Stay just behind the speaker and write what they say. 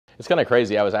It's kind of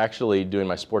crazy. I was actually doing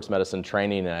my sports medicine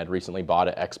training and I'd recently bought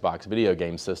an Xbox video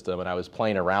game system, and I was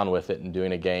playing around with it and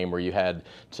doing a game where you had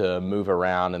to move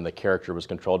around and the character was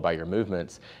controlled by your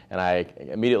movements. And I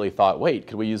immediately thought, wait,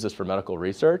 could we use this for medical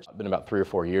research? It's been about 3 or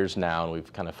 4 years now, and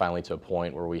we've kind of finally to a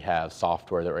point where we have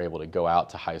software that we're able to go out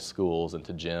to high schools and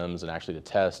to gyms and actually to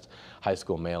test high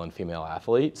school male and female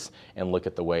athletes and look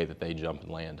at the way that they jump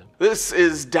and land. This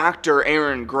is Dr.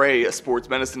 Aaron Gray, a sports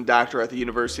medicine doctor at the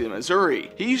University of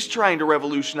Missouri. He's trying to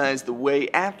revolutionize the way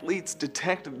athletes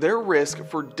detect their risk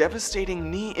for devastating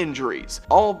knee injuries,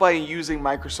 all by using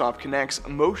Microsoft Kinect's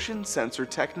motion sensor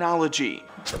technology.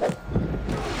 All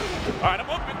right, I'm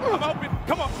open,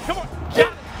 come on, got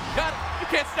it, you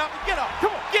can't stop me, get up,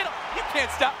 come on, get up, you can't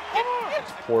stop, get up.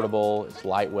 It's portable, it's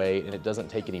lightweight, and it doesn't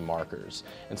take any markers.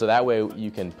 And so that way you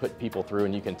can put people through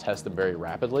and you can test them very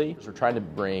rapidly. We're trying to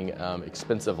bring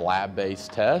expensive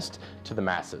lab-based tests to the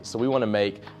masses. So we want to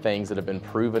make things that have been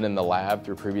proven in the lab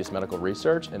through previous medical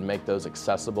research and make those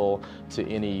accessible to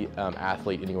any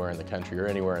athlete anywhere in the country or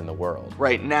anywhere in the world.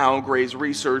 Right now, Gray's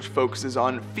research focuses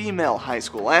on female high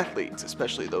school athletes,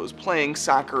 especially those playing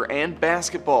soccer and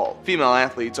basketball. Female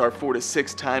athletes are 4 to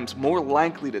 6 times more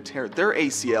likely to tear their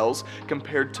ACLs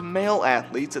compared to male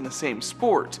athletes in the same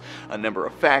sport. A number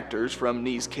of factors, from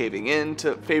knees caving in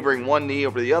to favoring one knee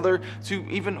over the other to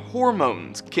even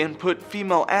hormones, can put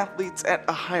female athletes at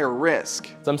a higher risk.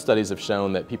 Some studies have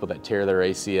shown that people that tear their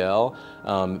ACL,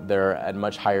 they're at a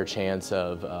much higher chance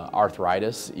of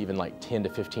arthritis, even like 10 to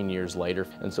 15 years later.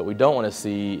 And so what we don't want to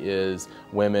see is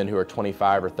women who are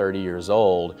 25 or 30 years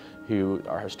old who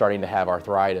are starting to have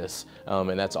arthritis,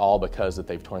 and that's all because that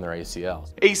they've torn their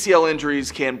ACLs. ACL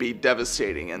injuries can be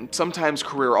devastating and sometimes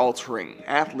career-altering.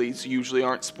 Athletes usually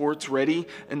aren't sports ready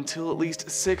until at least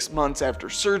 6 months after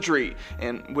surgery,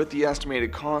 and with the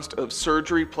estimated cost of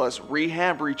surgery plus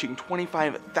rehab reaching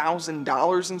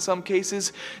 $25,000 in some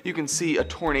cases, you can see a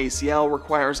torn ACL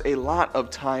requires a lot of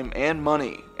time and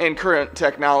money. And current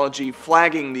technology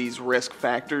flagging these risk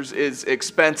factors is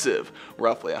expensive,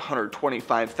 roughly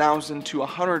 $125,000 to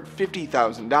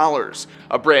 $150,000.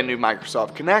 A brand new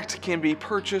Microsoft Kinect can be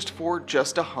purchased for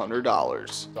just $100.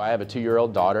 So I have a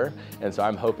 2-year-old daughter, and so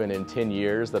I'm hoping in 10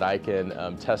 years that I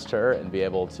can test her and be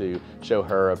able to show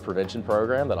her a prevention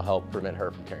program that'll help prevent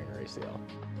her from tearing her ACL.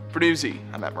 For Newsy,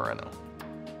 I'm Matt Moreno.